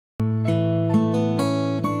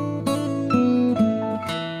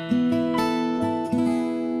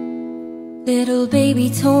little baby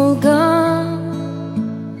told God,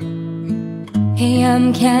 hey,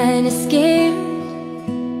 I'm kinda scared,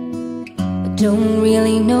 but don't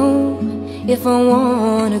really know if I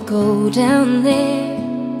wanna go down there.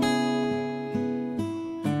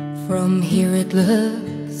 From here it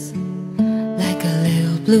looks like a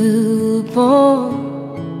little blue ball.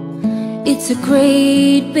 It's a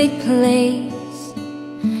great big place,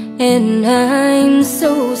 and I'm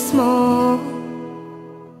so small.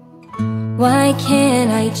 Why can't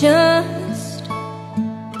I just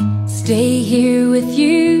stay here with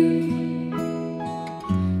you?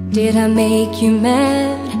 Did I make you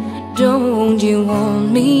mad? Don't you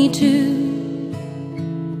want me to?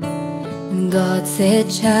 And God said,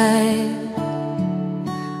 child,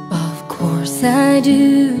 of course I do.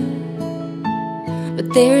 But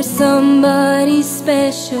there's somebody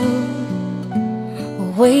special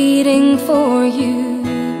waiting for you.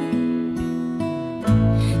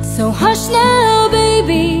 So hush now,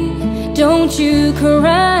 baby, don't you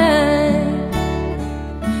cry,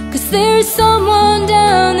 'cause there's someone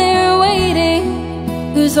down there waiting,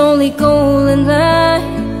 whose only goal in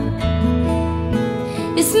life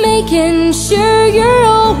is making sure you're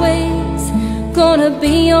always gonna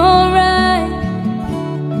be alright.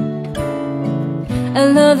 A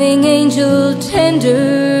loving angel,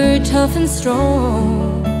 tender, tough and strong.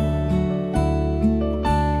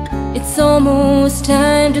 It's almost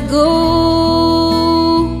time to go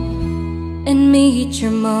and meet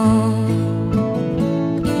your mom.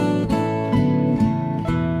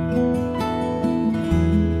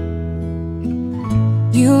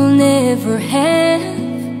 You'll never have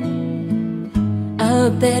a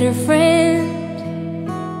better friend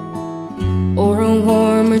or a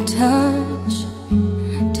warmer touch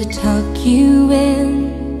to tuck you in.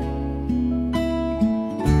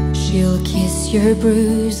 She'll kiss your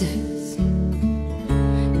bruises,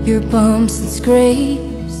 your bumps and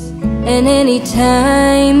scrapes, and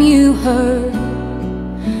anytime you hurt,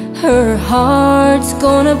 her heart's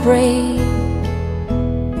gonna break.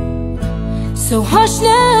 So hush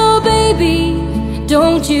now, baby,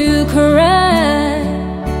 don't you cry,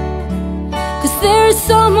 'cause there's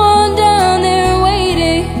someone down there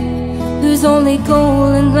waiting, whose only goal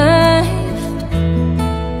in life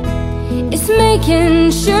is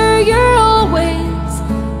making sure you're always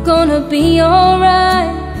gonna be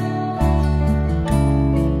alright.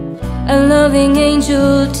 A loving angel,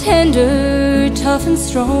 tender, tough and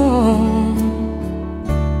strong.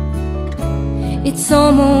 It's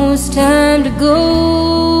almost time to go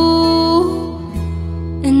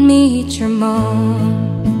and meet your mom.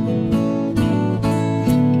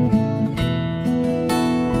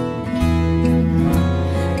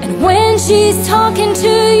 And when she's talking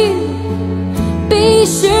to you, be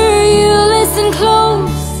sure you listen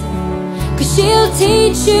close, 'cause she'll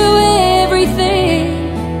teach you everything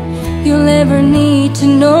you'll ever need to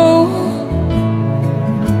know,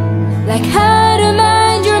 like how to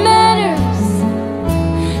mind your manners,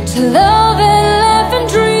 to love and laugh and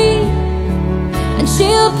dream. And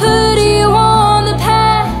she'll put you on the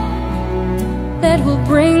path that will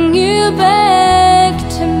bring you back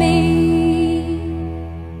to me.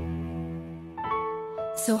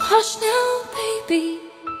 So hush now, baby,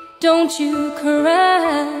 don't you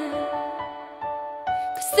cry,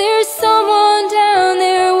 'cause there's someone down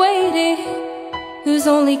there waiting, whose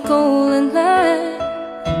only goal in life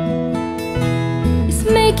is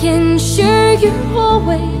making sure you're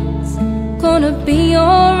always gonna be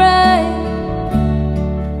alright.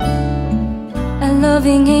 A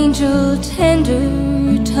loving angel, tender,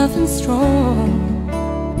 tough and strong.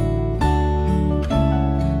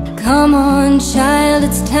 Come on, child,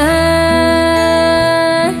 it's time